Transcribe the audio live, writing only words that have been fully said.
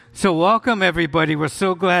So welcome, everybody. We're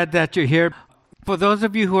so glad that you're here. For those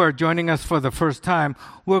of you who are joining us for the first time,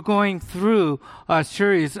 we're going through a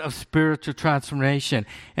series of spiritual transformation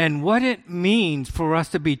and what it means for us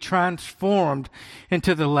to be transformed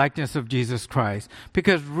into the likeness of Jesus Christ.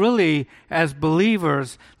 Because really, as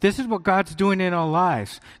believers, this is what God's doing in our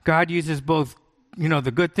lives. God uses both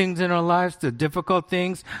the good things in our lives, the difficult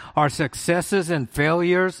things, our successes and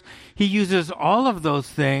failures. He uses all of those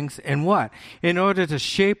things in what? In order to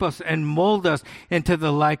shape us and mold us into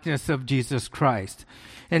the likeness of Jesus Christ.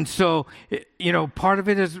 And so, part of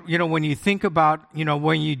it is, when you think about,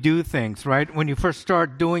 when you do things, right? When you first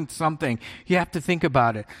start doing something, you have to think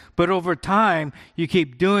about it. But over time, you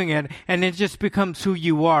keep doing it, and it just becomes who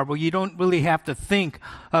you are. Well, you don't really have to think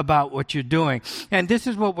about what you're doing. And this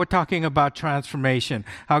is what we're talking about, transformation.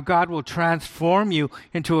 How God will transform you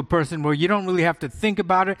into a person where you don't really have to think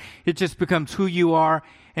about it. It just becomes who you are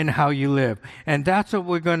and how you live. And that's what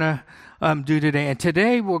we're going to do today. And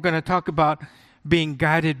today, we're going to talk about being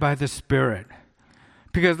guided by the Spirit.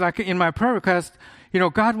 Because like in my prayer request,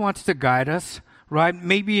 God wants to guide us, right?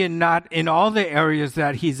 Maybe not in all the areas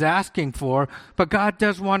that He's asking for, but God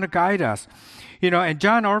does want to guide us. And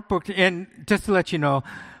John Ortberg, and just to let you know,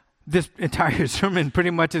 this entire sermon pretty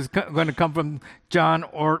much is going to come from John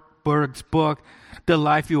Ortberg's book, The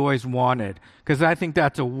Life You Always Wanted. Because I think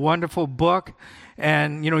that's a wonderful book.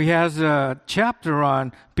 And, he has a chapter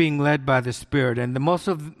on being led by the Spirit. And most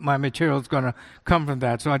of my material is going to come from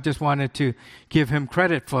that. So I just wanted to give him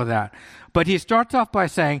credit for that. But he starts off by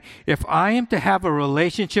saying, if I am to have a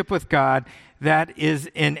relationship with God that is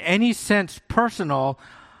in any sense personal,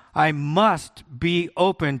 I must be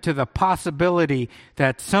open to the possibility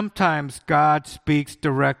that sometimes God speaks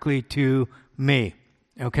directly to me.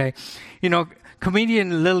 Okay?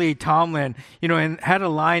 Comedian Lily Tomlin, and had a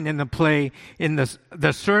line in the play in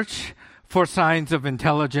the search for signs of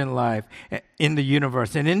intelligent life in the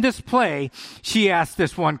universe. And in this play, she asked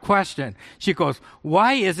this one question. She goes,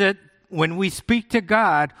 why is it when we speak to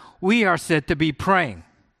God, we are said to be praying?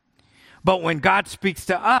 But when God speaks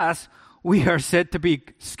to us, we are said to be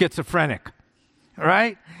schizophrenic,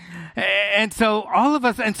 right? And so all of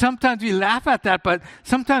us, and sometimes we laugh at that, but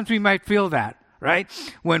sometimes we might feel that. Right?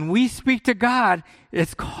 When we speak to God,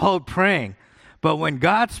 it's called praying. But when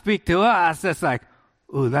God speaks to us, that's like,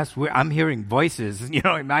 ooh, that's weird. I'm hearing voices.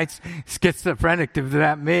 It might schizophrenic to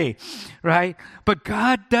that me, right? But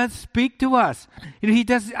God does speak to us. He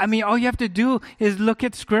does. All you have to do is look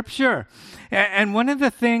at Scripture. And one of the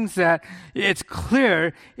things that it's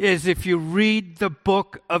clear is if you read the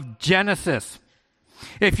book of Genesis.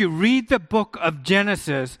 If you read the book of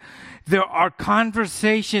Genesis, there are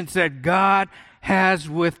conversations that God has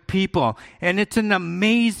with people. And it's an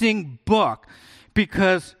amazing book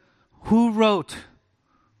because who wrote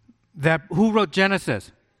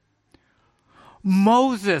Genesis?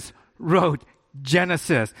 Moses wrote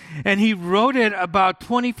Genesis. And he wrote it about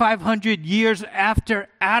 2,500 years after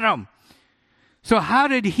Adam. So how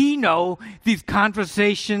did he know these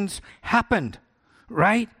conversations happened?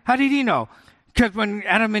 Right? How did he know? Because when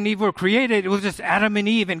Adam and Eve were created, it was just Adam and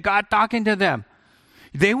Eve and God talking to them.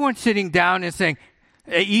 They weren't sitting down and saying,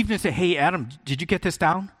 Eve didn't say, hey, Adam, did you get this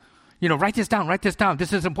down? Write this down.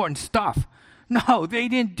 This is important stuff. No, they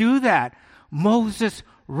didn't do that. Moses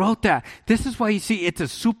wrote that. This is why you see it's a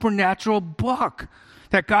supernatural book.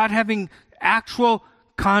 That God having actual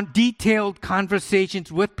detailed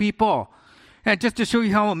conversations with people. And just to show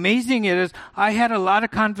you how amazing it is, I had a lot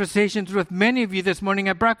of conversations with many of you this morning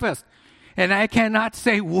at breakfast. And I cannot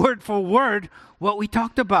say word for word what we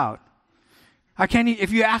talked about. I can't.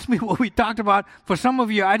 If you ask me what we talked about, for some of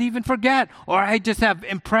you, I'd even forget. Or I just have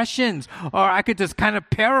impressions. Or I could just kind of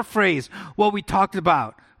paraphrase what we talked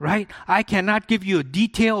about, right? I cannot give you a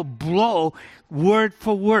detailed blow word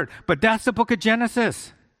for word. But that's the book of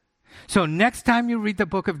Genesis. So next time you read the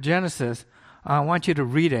book of Genesis, I want you to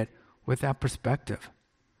read it with that perspective.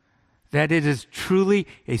 That it is truly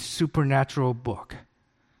a supernatural book.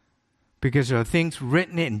 Because there are things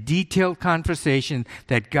written in detailed conversation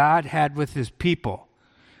that God had with His people,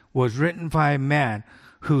 was written by a man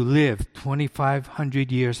who lived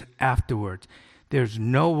 2,500 years afterwards. There's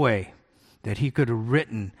no way that he could have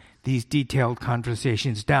written these detailed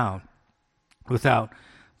conversations down without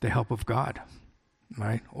the help of God,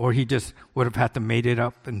 right? Or he just would have had to made it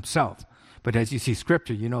up himself. But as you see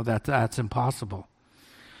Scripture, that's impossible.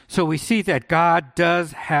 So we see that God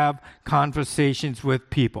does have conversations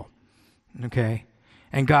with people. Okay?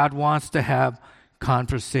 And God wants to have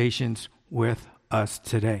conversations with us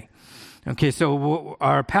today. Okay, so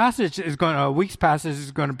our week's passage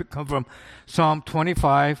is going to come from Psalm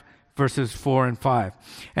 25, verses 4 and 5.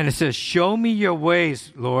 And it says, show me your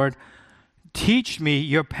ways, Lord. Teach me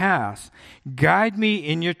your paths. Guide me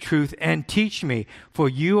in your truth and teach me. For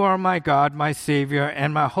you are my God, my Savior,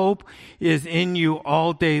 and my hope is in you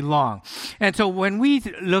all day long. And so when we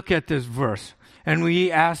look at this verse and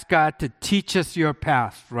we ask God to teach us your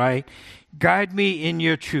paths, right? Guide me in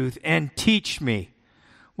your truth and teach me.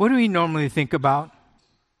 What do we normally think about?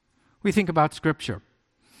 We think about Scripture.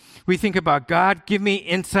 We think about, God, give me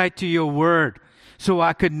insight to your word so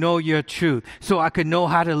I could know your truth, so I could know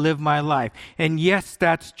how to live my life. And yes,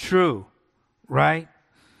 that's true, right?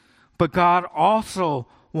 But God also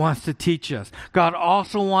wants to teach us. God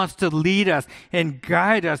also wants to lead us and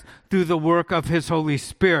guide us through the work of His Holy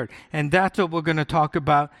Spirit. And that's what we're going to talk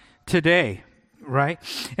about today, right?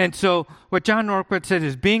 And so what John Norquist said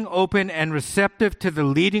is being open and receptive to the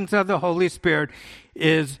leadings of the Holy Spirit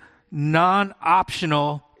is a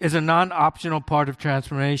non-optional part of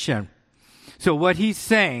transformation. So what he's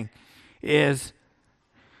saying is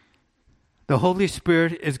the Holy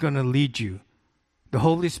Spirit is going to lead you. The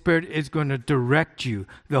Holy Spirit is going to direct you.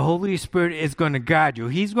 The Holy Spirit is going to guide you.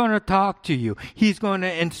 He's going to talk to you. He's going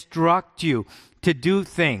to instruct you to do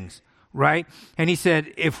things, right? And he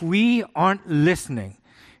said, if we aren't listening,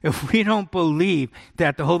 if we don't believe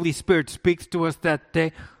that the Holy Spirit speaks to us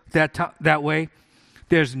that way,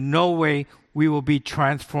 there's no way we will be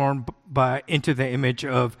transformed into the image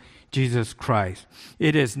of Jesus Christ.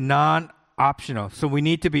 It is non-optional. So we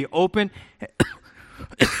need to be open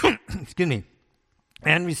excuse me,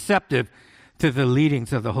 and receptive to the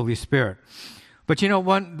leadings of the Holy Spirit. But you know,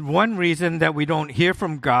 one reason that we don't hear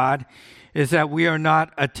from God is that we are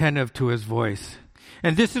not attentive to His voice.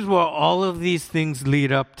 And this is where all of these things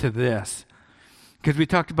lead up to this. Because we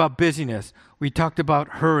talked about busyness. We talked about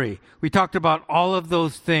hurry. We talked about all of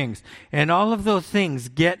those things. And all of those things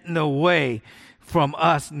get in the way from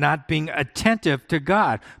us not being attentive to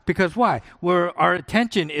God. Because why? Our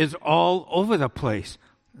attention is all over the place,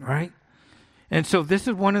 right? And so this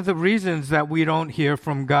is one of the reasons that we don't hear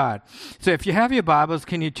from God. So if you have your Bibles,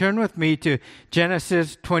 can you turn with me to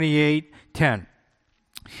Genesis 28:10?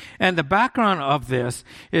 And the background of this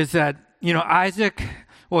is that,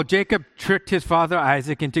 Jacob tricked his father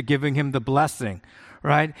Isaac into giving him the blessing,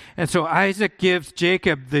 right? And so Isaac gives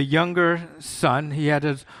Jacob, the younger son, he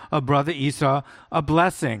had a brother Esau, a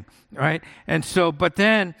blessing, right? And so, but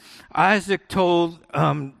then Isaac told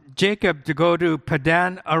Jacob to go to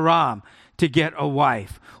Padan Aram to get a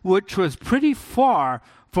wife, which was pretty far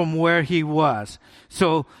from where he was.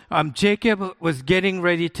 So Jacob was getting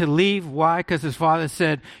ready to leave. Why? Because his father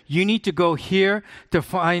said, you need to go here to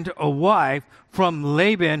find a wife from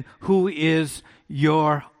Laban, who is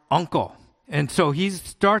your uncle. And so he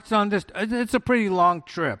starts on this. It's a pretty long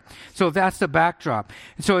trip. So that's the backdrop.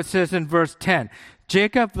 And so it says in verse 10,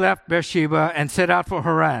 Jacob left Beersheba and set out for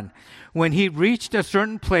Haran. When he reached a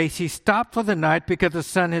certain place, he stopped for the night because the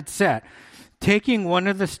sun had set. Taking one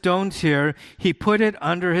of the stones here, he put it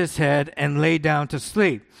under his head and lay down to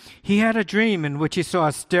sleep. He had a dream in which he saw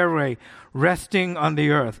a stairway resting on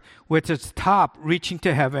the earth, with its top reaching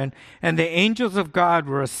to heaven, and the angels of God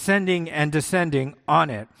were ascending and descending on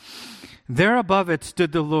it. There above it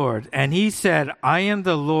stood the Lord, and he said, I am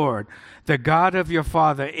the Lord, the God of your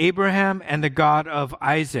father Abraham and the God of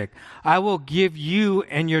Isaac. I will give you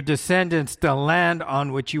and your descendants the land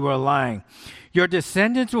on which you are lying. Your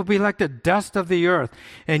descendants will be like the dust of the earth,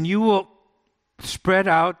 and you will spread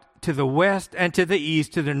out to the west and to the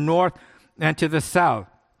east, to the north and to the south.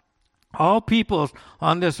 All peoples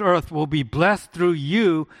on this earth will be blessed through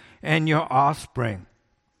you and your offspring.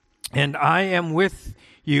 And I am with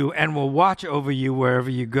you and will watch over you wherever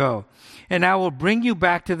you go. And I will bring you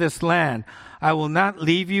back to this land. I will not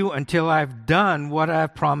leave you until I've done what I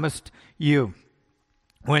have promised you.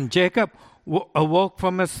 When Jacob awoke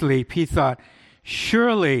from his sleep, he thought,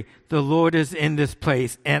 surely the Lord is in this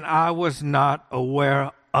place, and I was not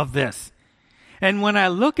aware of this. And when I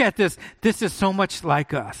look at this, this is so much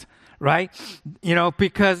like us, right?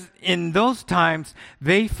 Because in those times,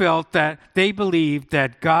 they believed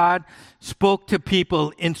that God spoke to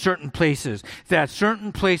people in certain places, that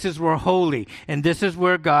certain places were holy, and this is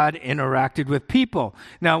where God interacted with people.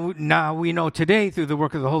 Now we know today through the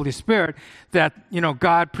work of the Holy Spirit that,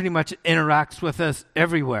 God pretty much interacts with us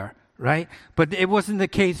everywhere. Right? But it wasn't the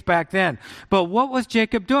case back then. But what was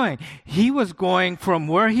Jacob doing? He was going from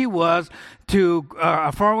where he was to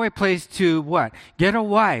a faraway place to what? Get a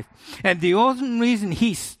wife. And the only reason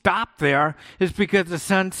he stopped there is because the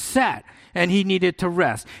sun set. and he needed to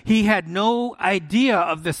rest. He had no idea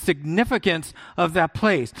of the significance of that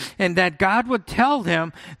place, and that God would tell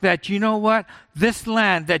him that, you know what, this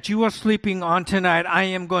land that you are sleeping on tonight, I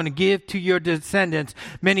am going to give to your descendants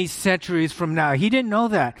many centuries from now. He didn't know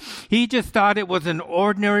that. He just thought it was an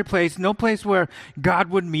ordinary place, no place where God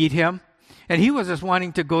would meet him, and he was just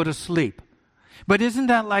wanting to go to sleep. But isn't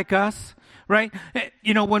that like us, right?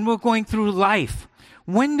 You know, when we're going through life,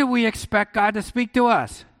 when do we expect God to speak to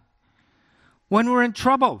us? When we're in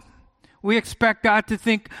trouble. We expect God to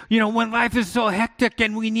think, you know, when life is so hectic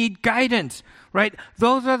and we need guidance, right?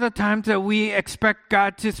 Those are the times that we expect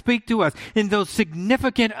God to speak to us, in those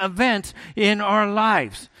significant events in our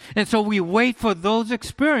lives. And so we wait for those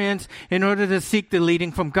experiences in order to seek the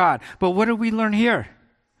leading from God. But what do we learn here?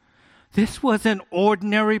 This was an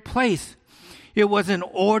ordinary place. It was an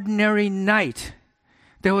ordinary night.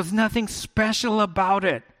 There was nothing special about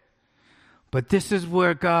it. But this is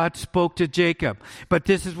where God spoke to Jacob. But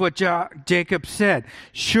this is what Jacob said.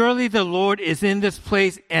 Surely the Lord is in this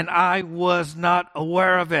place, and I was not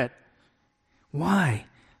aware of it. Why?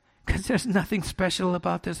 Because there's nothing special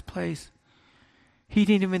about this place. He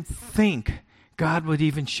didn't even think God would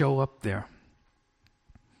even show up there.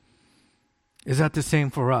 Is that the same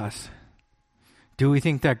for us? Do we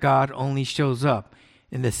think that God only shows up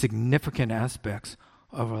in the significant aspects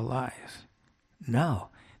of our lives? No.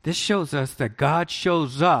 This shows us that God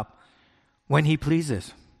shows up when he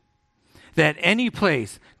pleases. That any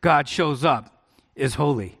place God shows up is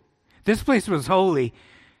holy. This place was holy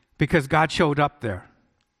because God showed up there,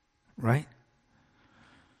 right?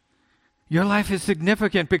 Your life is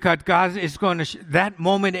significant because God is going to, that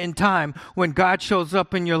moment in time when God shows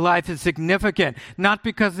up in your life is significant, not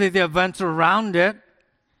because of the events around it,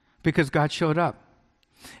 because God showed up.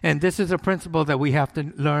 And this is a principle that we have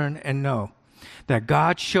to learn and know. That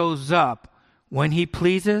God shows up when he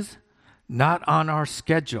pleases, not on our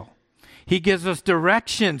schedule. He gives us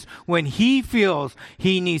directions when he feels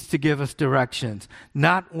he needs to give us directions,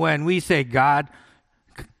 not when we say, God,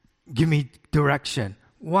 give me direction.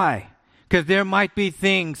 Why? Because there might be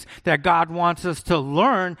things that God wants us to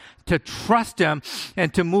learn, to trust him,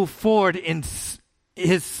 and to move forward in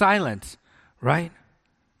his silence, right?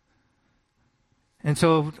 And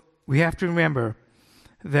so we have to remember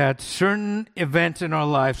that certain events in our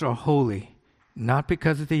lives are holy, not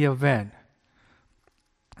because of the event,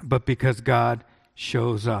 but because God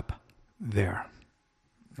shows up there.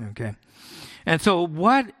 Okay? And so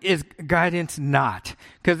what is guidance not?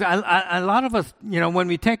 Because a lot of us, you know, when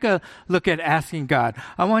we take a look at asking God,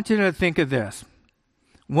 I want you to think of this.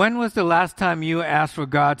 When was the last time you asked for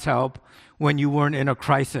God's help when you weren't in a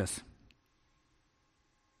crisis?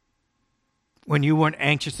 When you weren't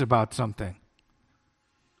anxious about something?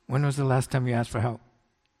 When was the last time you asked for help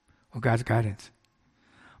or God's guidance?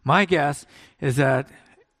 My guess is that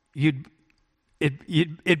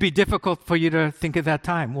it'd be difficult for you to think of that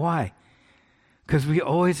time. Why? Because we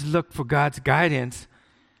always look for God's guidance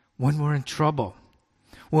when we're in trouble.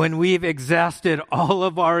 When we've exhausted all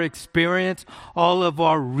of our experience, all of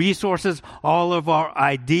our resources, all of our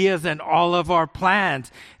ideas, and all of our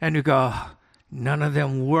plans, and we go, none of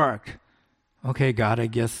them worked. Okay, God, I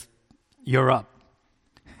guess you're up.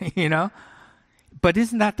 You know? But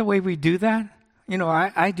isn't that the way we do that? You know,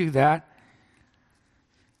 I do that.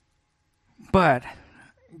 But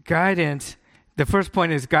guidance, the first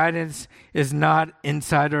point is guidance is not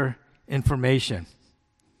insider information.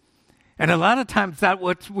 And a lot of times that's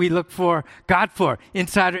what we look for God for,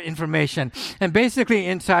 insider information. And basically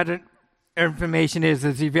insider information is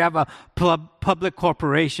if you have a public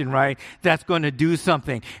corporation, right, that's going to do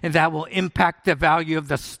something and that will impact the value of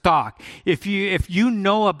the stock. If you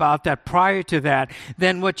know about that prior to that,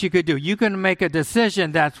 then what you could do, you can make a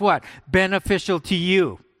decision that's what? Beneficial to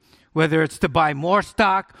you. Whether it's to buy more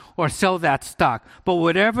stock or sell that stock. But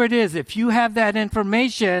whatever it is, if you have that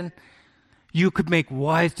information, you could make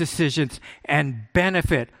wise decisions and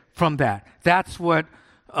benefit from that. That's what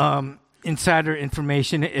insider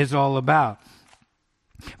information is all about.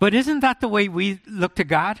 But isn't that the way we look to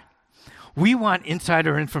God? We want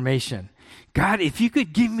insider information. God, if you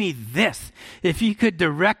could give me this, if you could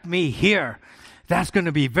direct me here, that's going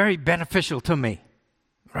to be very beneficial to me,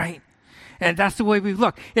 right? And that's the way we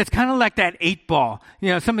look. It's kind of like that 8-ball. You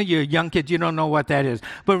know, some of you young kids, you don't know what that is.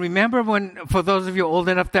 But remember when, for those of you old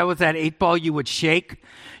enough, that was that 8-ball you would shake?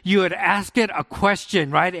 You would ask it a question,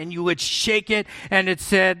 right? And you would shake it, and it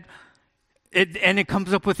said, and it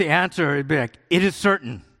comes up with the answer. It'd be like, it is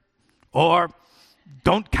certain. Or,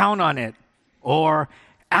 don't count on it. Or,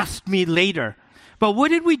 ask me later. But what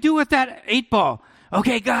did we do with that 8-ball?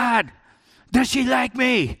 Okay, God, does she like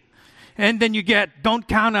me? And then you get, don't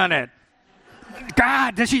count on it.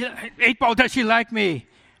 God, does she like me?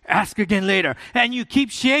 Ask again later. And you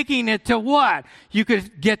keep shaking it to what? You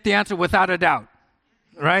could get the answer without a doubt.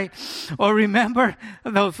 Right? Or remember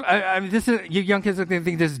those, this is, you young kids are going to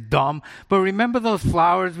think this is dumb, but remember those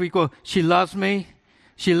flowers we go, she loves me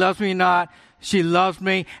not, she loves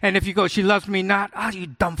me. And if you go, she loves me not, you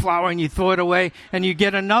dumb flower, and you throw it away and you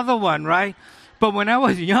get another one, right? But when I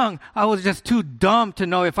was young, I was just too dumb to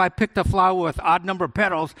know if I picked a flower with odd number of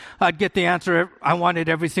petals, I'd get the answer I wanted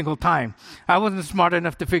every single time. I wasn't smart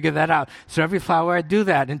enough to figure that out. So every flower I'd do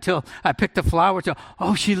that until I picked a flower to,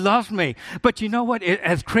 she loves me. But you know what?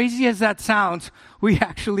 As crazy as that sounds, we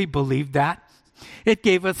actually believed that. It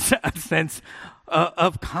gave us a sense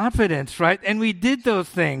of confidence, right? And we did those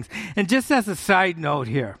things. And just as a side note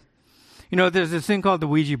here, there's this thing called the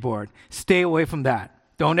Ouija board. Stay away from that.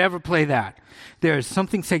 Don't ever play that. There is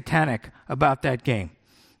something satanic about that game.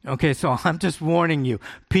 Okay, so I'm just warning you.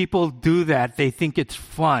 People do that. They think it's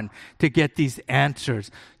fun to get these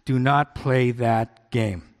answers. Do not play that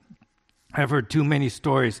game. I've heard too many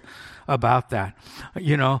stories about that.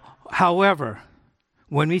 However,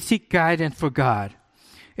 when we seek guidance for God,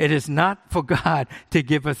 it is not for God to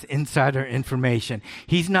give us insider information.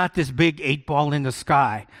 He's not this big 8-ball in the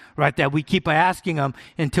sky, right, that we keep asking him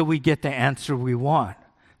until we get the answer we want.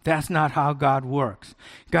 That's not how God works.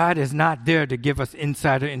 God is not there to give us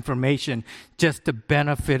insider information just to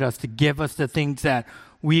benefit us, to give us the things that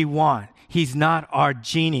we want. He's not our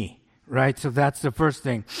genie, right? So that's the first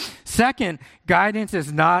thing. Second, guidance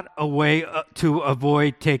is not a way to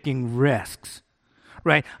avoid taking risks,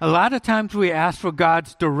 right? A lot of times we ask for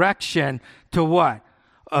God's direction to what?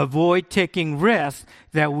 Avoid taking risks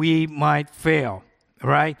that we might fail,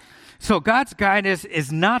 right? So God's guidance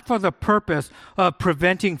is not for the purpose of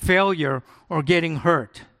preventing failure or getting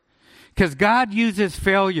hurt. Because God uses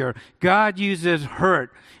failure, God uses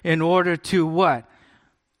hurt in order to what?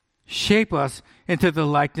 Shape us into the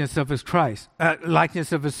likeness of His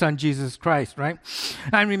Son, Jesus Christ, right?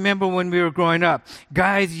 I remember when we were growing up,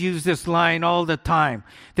 guys used this line all the time.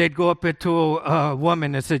 They'd go up to a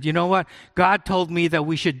woman and said, you know what? God told me that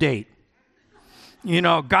we should date.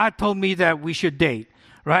 God told me that we should date.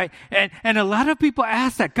 Right? And a lot of people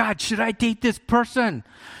ask that, God, should I date this person?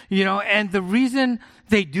 And the reason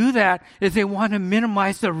they do that is they want to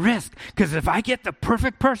minimize the risk. Because if I get the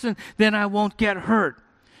perfect person, then I won't get hurt.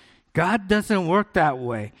 God doesn't work that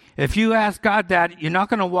way. If you ask God that, you're not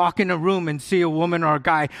going to walk in a room and see a woman or a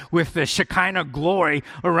guy with the Shekinah glory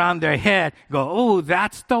around their head. Go,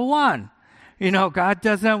 that's the one. God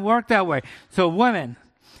doesn't work that way. So women,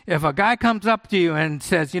 if a guy comes up to you and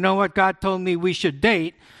says, you know what, God told me we should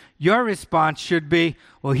date, your response should be,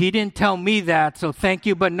 well, he didn't tell me that, so thank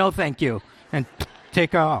you, but no thank you, and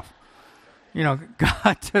take off.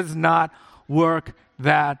 God does not work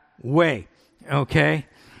that way, okay?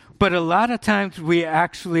 But a lot of times we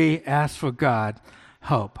actually ask for God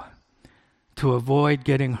help to avoid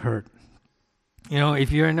getting hurt.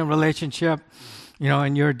 If you're in a relationship,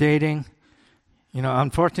 and you're dating,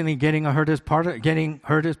 unfortunately, getting hurt is part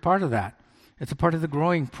of that. It's a part of the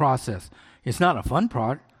growing process. It's not a fun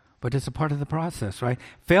part, but it's a part of the process, right?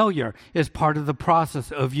 Failure is part of the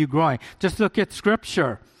process of you growing. Just look at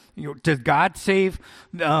Scripture. Did God save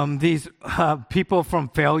these people from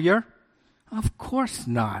failure? Of course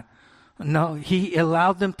not. No, He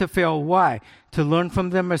allowed them to fail. Why? To learn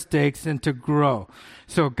from their mistakes and to grow.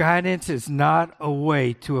 So guidance is not a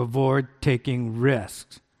way to avoid taking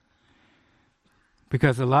risks.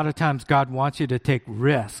 Because a lot of times God wants you to take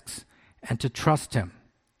risks and to trust Him,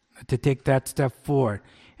 to take that step forward.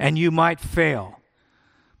 And you might fail,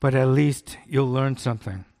 but at least you'll learn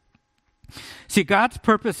something. See, God's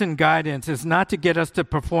purpose and guidance is not to get us to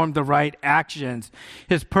perform the right actions.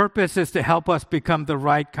 His purpose is to help us become the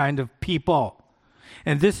right kind of people.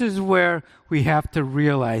 And this is where we have to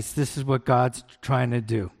realize this is what God's trying to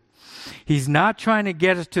do. He's not trying to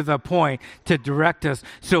get us to the point to direct us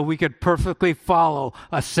so we could perfectly follow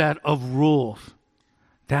a set of rules.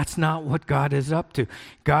 That's not what God is up to.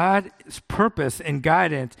 God's purpose and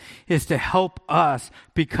guidance is to help us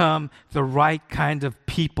become the right kind of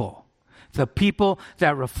people. The people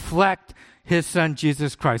that reflect His Son,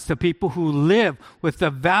 Jesus Christ. The people who live with the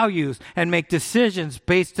values and make decisions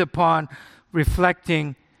based upon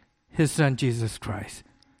reflecting His Son, Jesus Christ.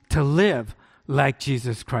 To live like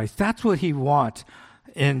Jesus Christ. That's what He wants.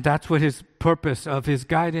 And that's what His purpose of His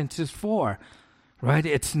guidance is for. Right?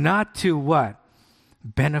 It's not to what?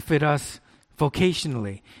 Benefit us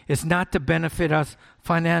vocationally. It's not to benefit us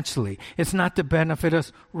financially. It's not to benefit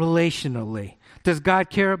us relationally. Does God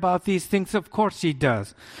care about these things? Of course He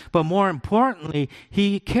does. But more importantly,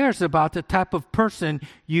 He cares about the type of person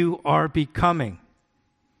you are becoming.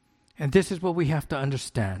 And this is what we have to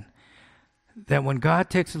understand. That when God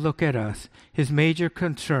takes a look at us, His major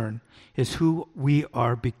concern is who we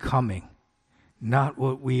are becoming, not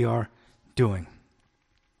what we are doing.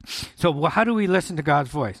 So how do we listen to God's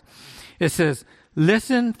voice? It says,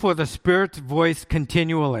 listen for the Spirit's voice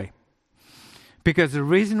continually. Because the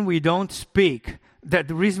reason we don't speak, that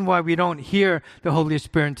the reason why we don't hear the Holy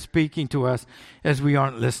Spirit speaking to us is we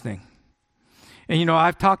aren't listening. And,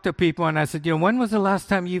 I've talked to people and I said, when was the last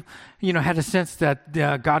time you had a sense that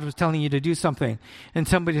God was telling you to do something? And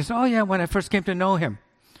somebody says, oh yeah, when I first came to know Him.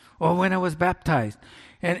 Or when I was baptized.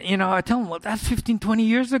 And, I tell them, well, that's 15, 20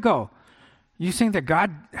 years ago. You saying that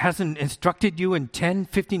God hasn't instructed you in 10,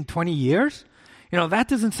 15, 20 years? That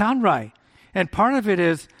doesn't sound right. And part of it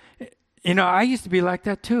is, I used to be like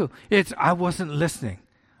that too. I wasn't listening.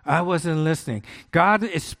 God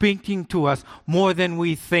is speaking to us more than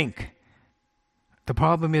we think. The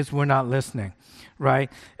problem is we're not listening,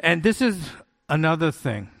 right? And this is another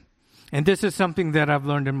thing. And this is something that I've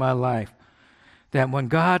learned in my life. That when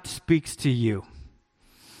God speaks to you,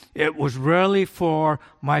 it was rarely for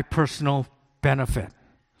my personal benefit.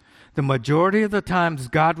 The majority of the times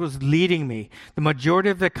God was leading me, the majority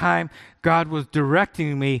of the time God was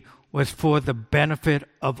directing me was for the benefit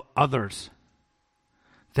of others.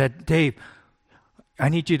 That, Dave, I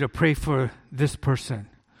need you to pray for this person,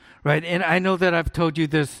 right? And I know that I've told you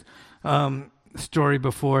this story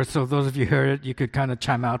before, so those of you who heard it, you could kind of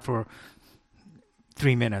chime out for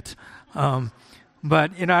 3 minutes.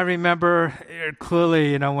 But, I remember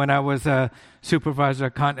clearly, when I was a supervisor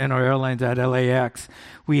at Continental Airlines at LAX,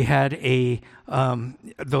 we had we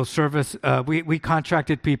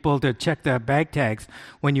contracted people to check the bag tags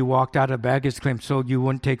when you walked out of baggage claim so you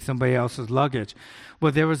wouldn't take somebody else's luggage.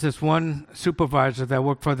 Well, there was this one supervisor that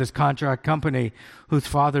worked for this contract company whose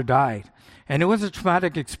father died. And it was a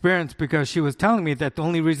traumatic experience because she was telling me that the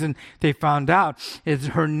only reason they found out is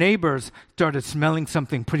her neighbors started smelling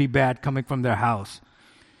something pretty bad coming from their house.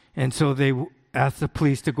 And so they asked the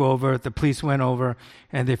police to go over. The police went over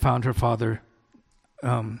and they found her father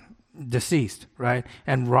deceased, right?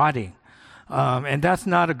 And rotting. And that's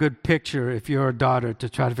not a good picture if you're a daughter to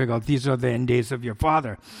try to figure out these are the end days of your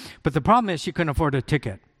father. But the problem is she couldn't afford a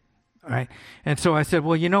ticket. Right? And so I said,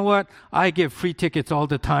 well, you know what? I give free tickets all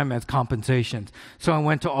the time as compensations. So I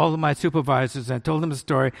went to all of my supervisors and told them the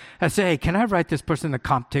story. I said, hey, can I write this person a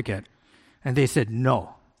comp ticket? And they said,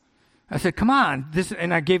 no. I said, come on.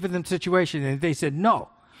 And I gave them the situation, and they said, no.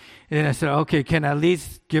 And I said, okay, can I at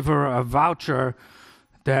least give her a voucher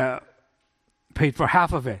that paid for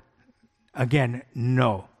half of it? Again,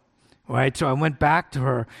 no. Right? So I went back to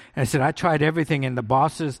her and I said, I tried everything, and the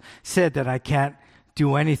bosses said that I can't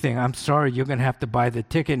do anything. I'm sorry, you're going to have to buy the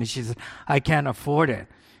ticket. And she said, I can't afford it.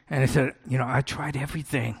 And I said, I tried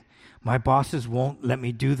everything. My bosses won't let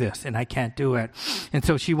me do this, and I can't do it. And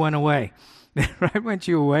so she went away. Right when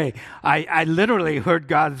she went away, I literally heard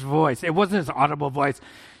God's voice. It wasn't his audible voice.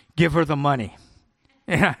 Give her the money.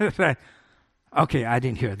 And I said, okay, I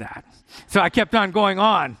didn't hear that. So I kept on going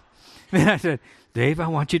on. And I said, Dave, I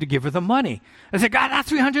want you to give her the money. I said, God, that's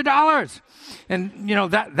 $300. And,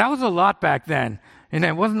 that was a lot back then. And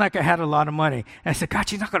it wasn't like I had a lot of money. And I said, God,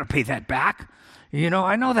 she's not going to pay that back.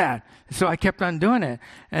 I know that. So I kept on doing it.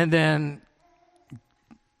 And then,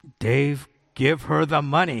 Dave, give her the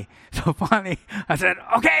money. So finally, I said,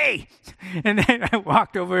 okay. And then I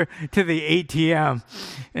walked over to the ATM,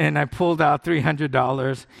 and I pulled out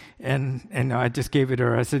 $300, and I just gave it to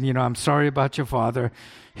her. I said, I'm sorry about your father.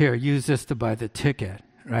 Here, use this to buy the ticket,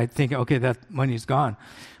 right? Thinking, okay, that money's gone.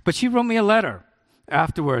 But she wrote me a letter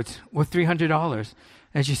afterwards with $300.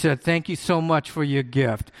 And she said, thank you so much for your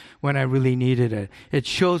gift when I really needed it. It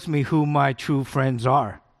shows me who my true friends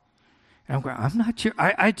are. And I'm going, I'm not sure.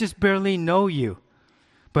 I just barely know you.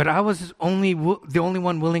 But I was the only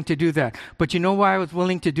one willing to do that. But you know why I was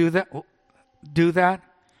willing to do that?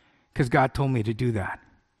 Because God told me to do that.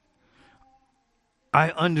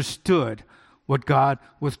 I understood what God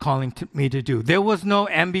was calling me to do. There was no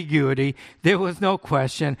ambiguity. There was no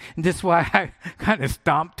question. And this is why I kind of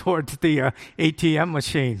stomped towards the ATM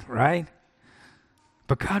machine, right?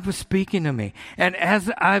 But God was speaking to me. And as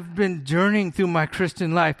I've been journeying through my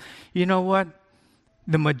Christian life, you know what?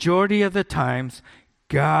 The majority of the times,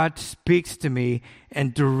 God speaks to me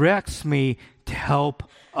and directs me to help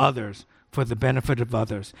others for the benefit of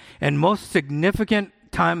others. And most significant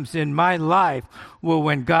times in my life were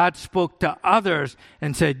when God spoke to others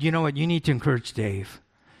and said, you know what, you need to encourage Dave.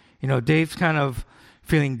 Dave's kind of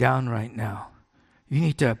feeling down right now. You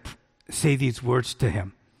need to say these words to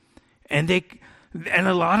him. And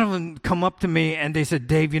a lot of them come up to me and they said,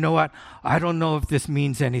 Dave, you know what? I don't know if this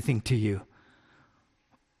means anything to you,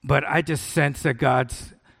 but I just sense that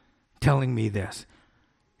God's telling me this.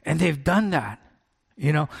 And they've done that,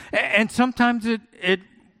 And sometimes it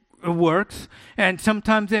works, and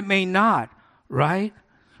sometimes it may not, right?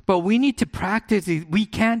 But we need to practice these. We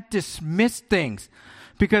can't dismiss things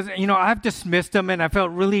because, I've dismissed them and I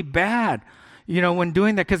felt really bad, when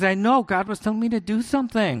doing that because I know God was telling me to do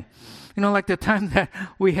something. Like the time that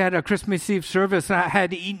we had a Christmas Eve service and I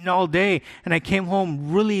had eaten all day and I came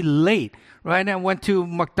home really late, right? And I went to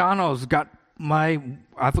McDonald's, got I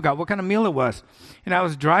forgot what kind of meal it was. And I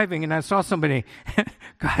was driving and I saw somebody.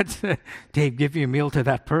 God said, Dave, give your meal to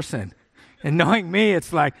that person. And knowing me,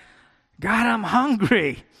 it's like, God, I'm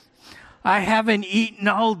hungry. I haven't eaten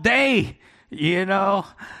all day,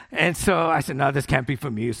 And so I said, no, this can't be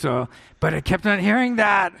from you. But I kept on hearing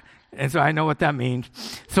that. And so I know what that means.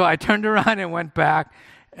 So I turned around and went back.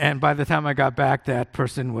 And by the time I got back, that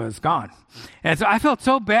person was gone. And so I felt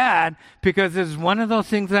so bad because it's one of those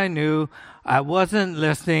things I knew I wasn't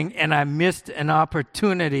listening and I missed an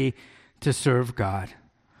opportunity to serve God,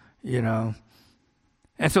 And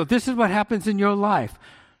so this is what happens in your life.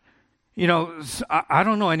 I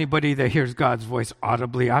don't know anybody that hears God's voice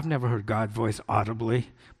audibly. I've never heard God's voice audibly.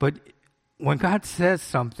 But when God says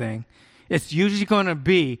something, it's usually going to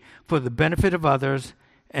be for the benefit of others,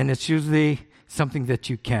 and it's usually something that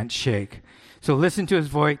you can't shake. So listen to his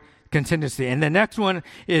voice continuously. And the next one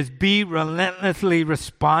is be relentlessly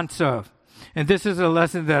responsive. And this is a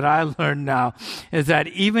lesson that I learned now, is that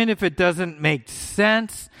even if it doesn't make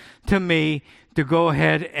sense to me, to go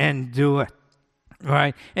ahead and do it.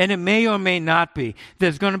 Right? And it may or may not be.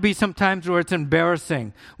 There's going to be some times where it's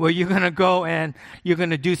embarrassing, where you're going to go and you're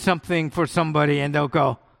going to do something for somebody and they'll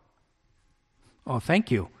go, oh,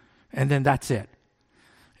 thank you. And then that's it.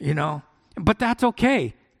 But that's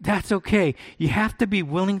okay. That's okay. You have to be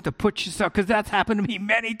willing to put yourself, because that's happened to me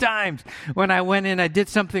many times when I went in, I did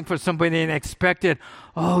something for somebody and expected,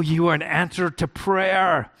 oh, you are an answer to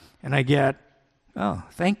prayer. And I get, oh,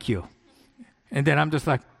 thank you. And then I'm just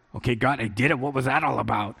like, okay, God, I did it. What was that all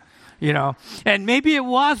about? And maybe it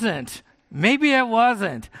wasn't.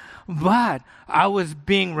 But I was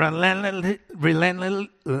being relentless,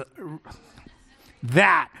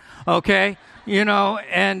 okay?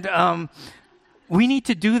 And we need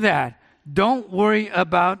to do that. Don't worry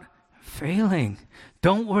about failing.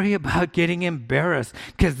 Don't worry about getting embarrassed,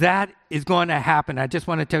 because that is going to happen. I just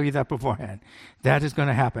want to tell you that beforehand. That is going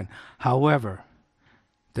to happen. However,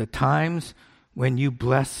 the times when you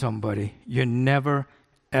bless somebody, you're never,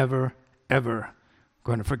 ever, ever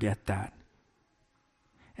going to forget that.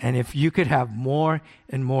 And if you could have more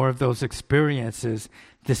and more of those experiences,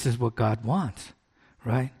 this is what God wants,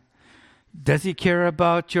 right? Does he care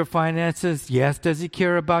about your finances? Yes. Does he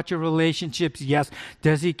care about your relationships? Yes.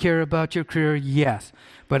 Does he care about your career? Yes.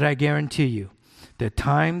 But I guarantee you, the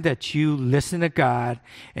time that you listen to God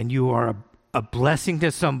and you are a blessing to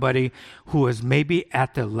somebody who is maybe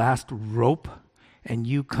at the last rope and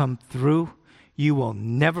you come through, you will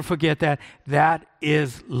never forget that. That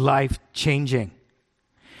is life-changing.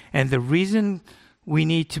 And the reason we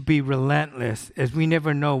need to be relentless is we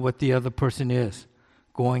never know what the other person is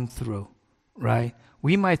going through, right?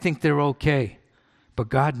 We might think they're okay, but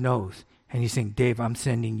God knows. And he's saying, Dave, I'm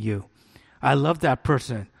sending you. I love that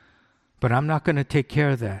person, but I'm not going to take care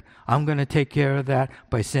of that. I'm going to take care of that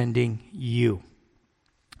by sending you.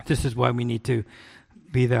 This is why we need to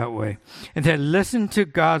be that way. And then listen to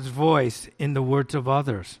God's voice in the words of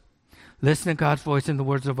others. Listen to God's voice in the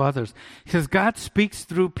words of others. Because God speaks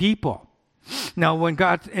through people. Now, when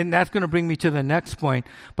God, and that's going to bring me to the next point,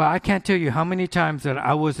 but I can't tell you how many times that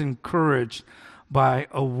I was encouraged by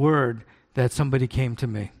a word that somebody came to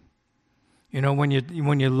me. When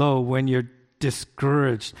you're low, when you're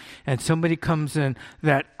discouraged, and somebody comes in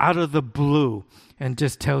that out of the blue and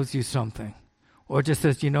just tells you something. Or just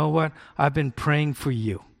says, you know what, I've been praying for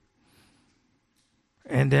you.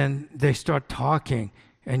 And then they start talking,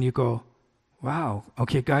 and you go, wow,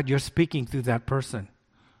 okay, God, you're speaking through that person.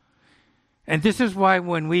 And this is why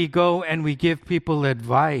when we go and we give people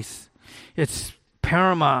advice, it's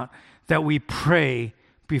paramount that we pray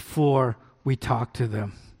before we talk to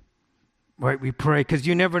them. Right? We pray, because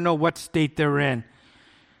you never know what state they're in.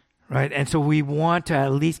 Right? And so we want to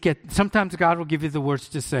at least sometimes God will give you the words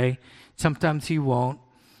to say. Sometimes he won't.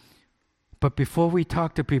 But before we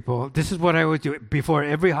talk to people, this is what I always do. Before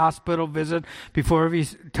every hospital visit, before every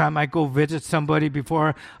time I go visit somebody,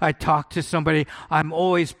 before I talk to somebody, I'm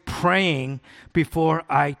always praying before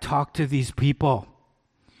I talk to these people.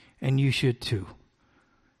 And you should too.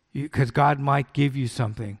 Because God might give you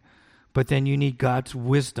something, but then you need God's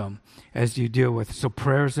wisdom as you deal with it. So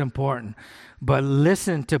prayer is important. But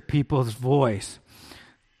listen to people's voice,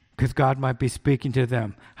 because God might be speaking to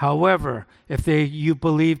them. However, if you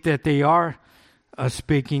believe that they are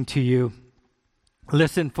speaking to you,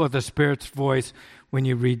 listen for the Spirit's voice when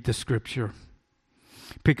you read the Scripture.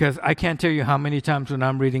 Because I can't tell you how many times when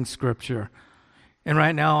I'm reading Scripture, and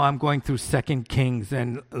right now I'm going through 2 Kings,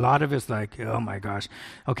 and a lot of it's like, oh my gosh,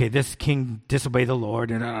 okay, this king disobeyed the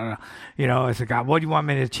Lord, and it's like, God, what do you want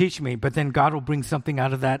me to teach me? But then God will bring something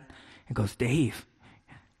out of that and goes, Dave,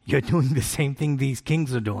 you're doing the same thing these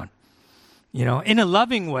kings are doing, in a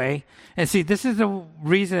loving way. And see, this is the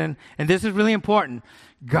reason, and this is really important.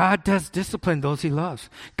 God does discipline those he loves.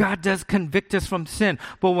 God does convict us from sin.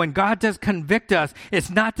 But when God does convict us, it's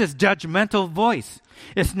not this judgmental voice.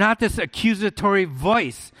 It's not this accusatory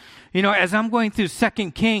voice. As I'm going through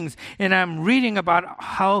 2 Kings and I'm reading about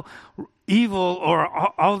how evil or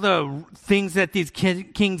all the things that these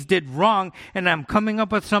kings did wrong, and I'm coming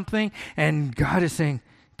up with something, and God is saying,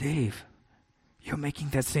 Dave, you're making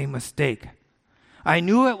that same mistake. I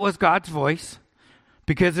knew it was God's voice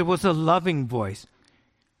because it was a loving voice.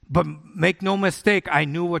 But make no mistake, I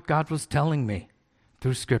knew what God was telling me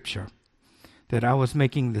through Scripture, that I was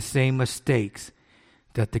making the same mistakes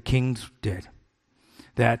that the kings did,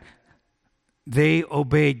 that they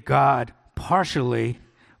obeyed God partially,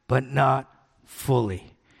 but not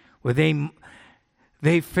fully, where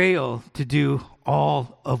they failed to do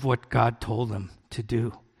all of what God told them to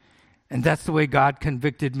do. And that's the way God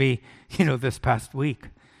convicted me, this past week,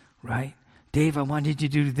 right? Dave, I wanted you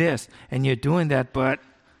to do this, and you're doing that, but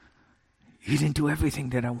you didn't do everything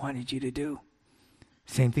that I wanted you to do.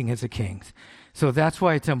 Same thing as the kings. So that's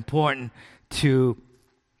why it's important to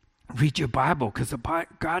read your Bible, because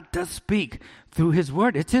God does speak through his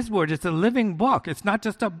word. It's his word. It's a living book. It's not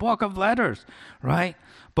just a book of letters, right?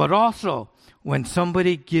 But also, when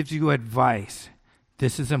somebody gives you advice,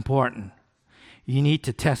 this is important. You need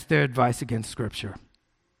to test their advice against Scripture.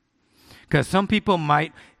 Because some people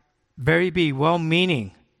might be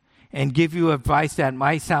well-meaning and give you advice that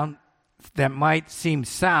might seem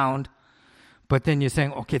sound, but then you're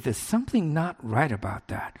saying, okay, there's something not right about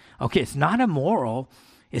that. Okay, it's not immoral,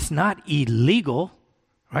 it's not illegal,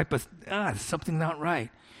 right? But there's something not right.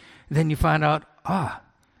 Then you find out,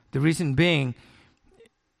 the reason being,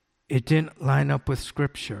 it didn't line up with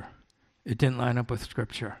Scripture. It didn't line up with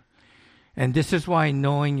Scripture. And this is why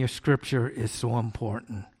knowing your Scripture is so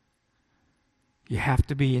important. You have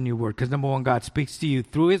to be in your Word. Because number one, God speaks to you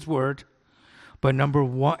through his Word. But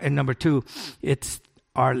number two, it's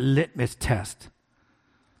our litmus test.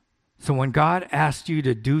 So when God asks you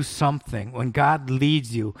to do something, when God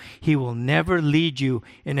leads you, he will never lead you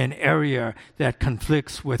in an area that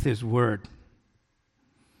conflicts with his Word.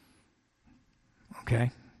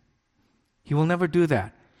 Okay? He will never do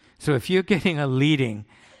that. So if you're getting a leading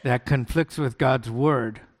that conflicts with God's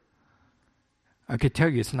Word, I could tell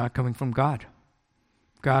you it's not coming from God.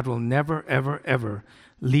 God will never, ever, ever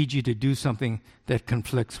lead you to do something that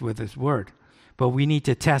conflicts with his Word. But we need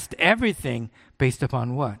to test everything based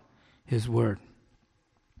upon what? His Word.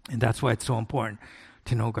 And that's why it's so important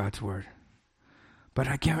to know God's Word. But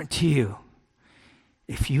I guarantee you,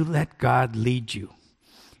 if you let God lead you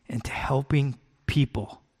into helping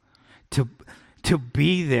people, to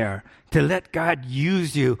be there, to let God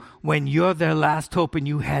use you when you're their last hope and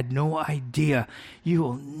you had no idea, you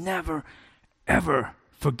will never, ever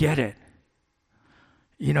forget it.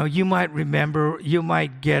 You might remember, you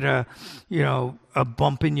might get a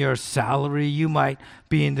bump in your salary. You might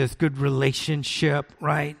be in this good relationship,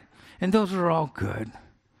 right? And those are all good.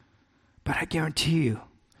 But I guarantee you,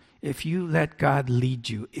 if you let God lead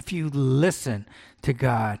you, if you listen to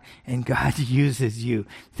God and God uses you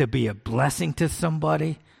to be a blessing to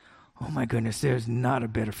somebody, oh my goodness, there's not a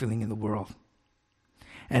better feeling in the world.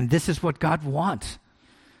 And this is what God wants.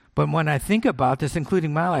 But when I think about this,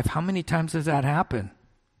 including my life, how many times does that happen?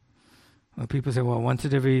 Well, people say, well, once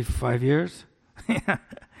every 5 years?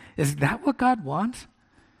 Is that what God wants?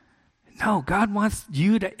 No, God wants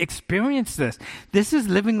you to experience this. This is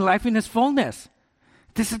living life in its fullness.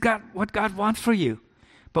 This is what God wants for you.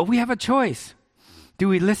 But we have a choice. Do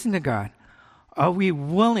we listen to God? Are we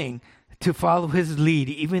willing to follow his lead,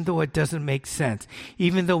 even though it doesn't make sense?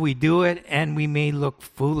 Even though we do it and we may look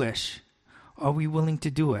foolish? Are we willing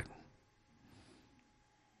to do it?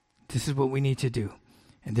 This is what we need to do.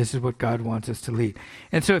 And this is what God wants us to lead.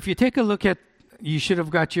 And so if you take a look at, you should have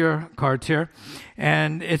got your cards here.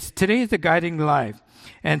 And today is the guiding life.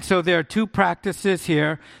 And so there are two practices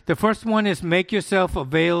here. The first one is make yourself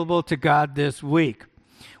available to God this week.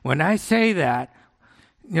 When I say that,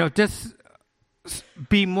 just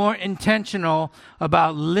be more intentional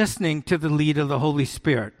about listening to the lead of the Holy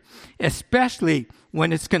Spirit, especially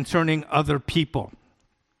when it's concerning other people.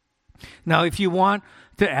 Now, if you want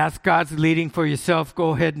to ask God's leading for yourself,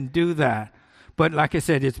 go ahead and do that. But like I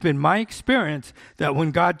said, it's been my experience that when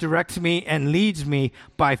God directs me and leads me,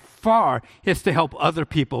 by far, it's to help other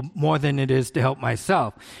people more than it is to help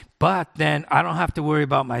myself. But then I don't have to worry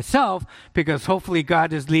about myself because hopefully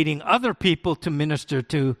God is leading other people to minister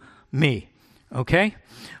to me. Okay?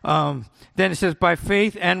 Then it says, by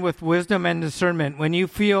faith and with wisdom and discernment, when you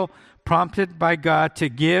feel prompted by God to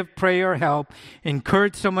give, pray, or help,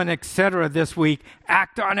 encourage someone, etc. this week,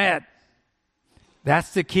 act on it.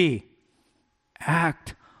 That's the key.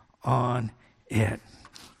 Act on it.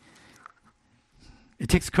 It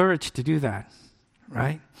takes courage to do that,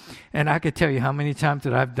 right? And I could tell you how many times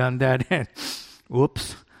that I've done that and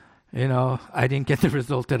whoops, I didn't get the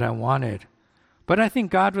result that I wanted. But I think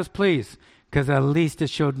God was pleased because at least it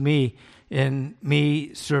showed me in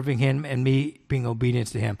me serving him and me being obedient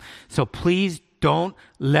to him. So please don't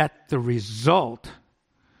let the result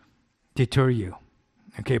deter you.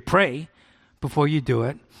 Okay, pray before you do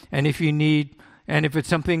it. And if it's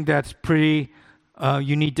something that's pretty,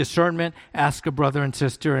 you need discernment, ask a brother and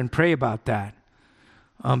sister and pray about that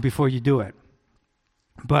before you do it.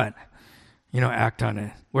 But, act on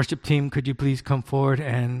it. Worship team, could you please come forward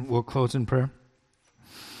and we'll close in prayer?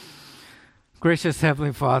 Gracious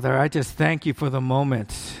Heavenly Father, I just thank you for the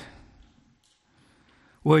moments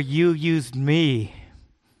where you used me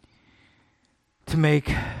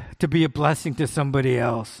to be a blessing to somebody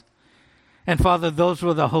else. And Father, those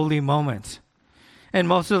were the holy moments. And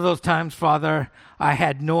most of those times, Father, I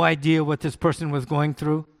had no idea what this person was going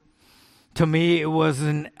through. To me, it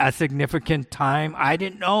wasn't a significant time. I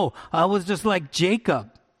didn't know. I was just like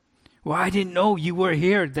Jacob. Well, I didn't know you were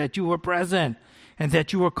here, that you were present, and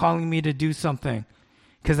that you were calling me to do something.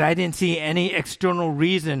 Because I didn't see any external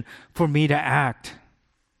reason for me to act.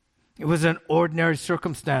 It was an ordinary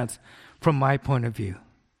circumstance from my point of view.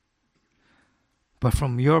 But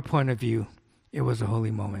from your point of view, it was a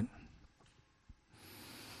holy moment.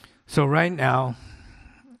 So right now,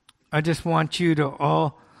 I just want you to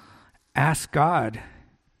all ask God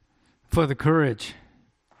for the courage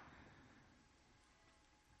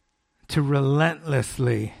to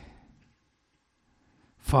relentlessly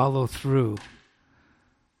follow through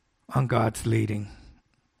on God's leading,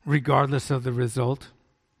 regardless of the result.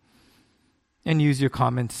 And use your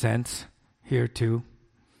common sense here too.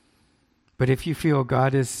 But if you feel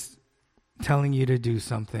God is telling you to do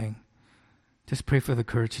something, just pray for the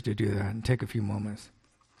courage to do that and take a few moments.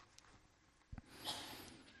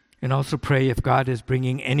 And also pray if God is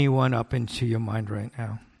bringing anyone up into your mind right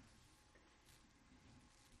now.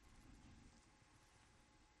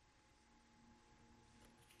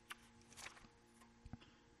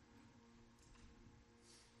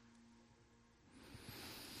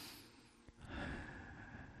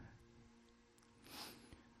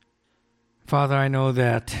 Father, I know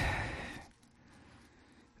that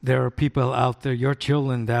there are people out there, your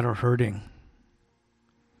children, that are hurting.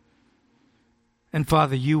 And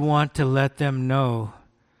Father, you want to let them know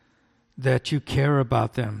that you care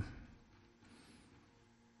about them,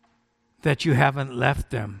 that you haven't left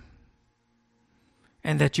them,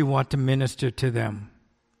 and that you want to minister to them.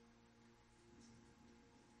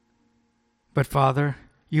 But Father,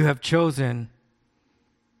 you have chosen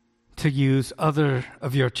to use other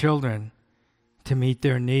of your children to meet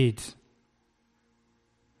their needs.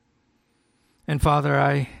 And Father,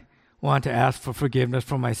 I want to ask for forgiveness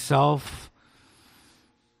for myself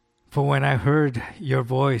for when I heard your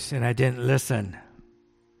voice and I didn't listen.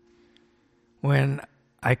 When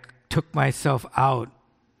I took myself out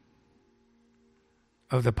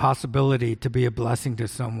of the possibility to be a blessing to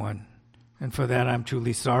someone. And for that, I'm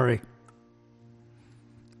truly sorry.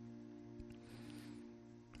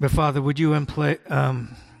 But Father, would you impress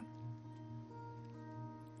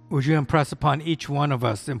upon each one of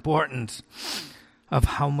us the importance of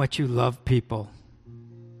how much you love people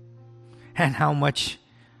and how much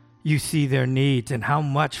you see their needs and how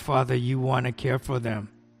much, Father, you want to care for them.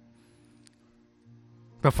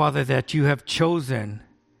 But Father, that you have chosen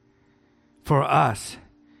for us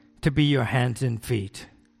to be your hands and feet.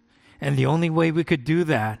 And the only way we could do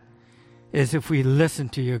that is if we listen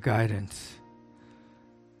to your guidance.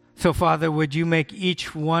 So Father, would you make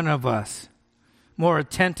each one of us more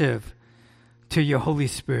attentive to your Holy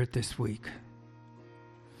Spirit this week.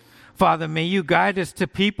 Father, may you guide us to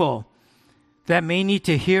people that may need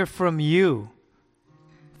to hear from you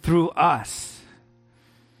through us.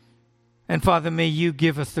 And Father, may you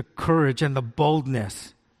give us the courage and the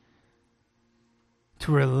boldness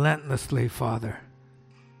to relentlessly, Father,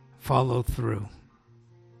 follow through.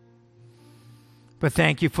 But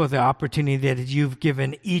thank you for the opportunity that you've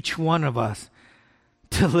given each one of us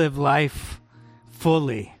to live life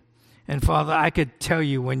fully. And Father, I could tell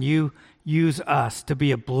you when you use us to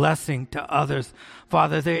be a blessing to others,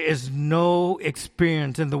 Father, there is no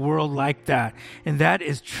experience in the world like that. And that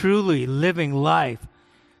is truly living life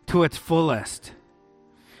to its fullest,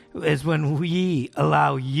 is when we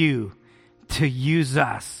allow you to use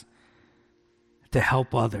us to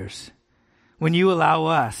help others. When you allow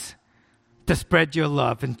us to spread your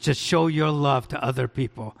love and to show your love to other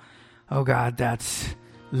people. Oh God, that's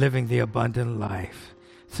living the abundant life.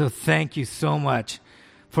 So thank you so much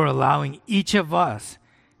for allowing each of us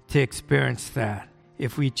to experience that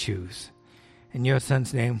if we choose. In your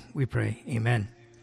Son's name we pray. Amen.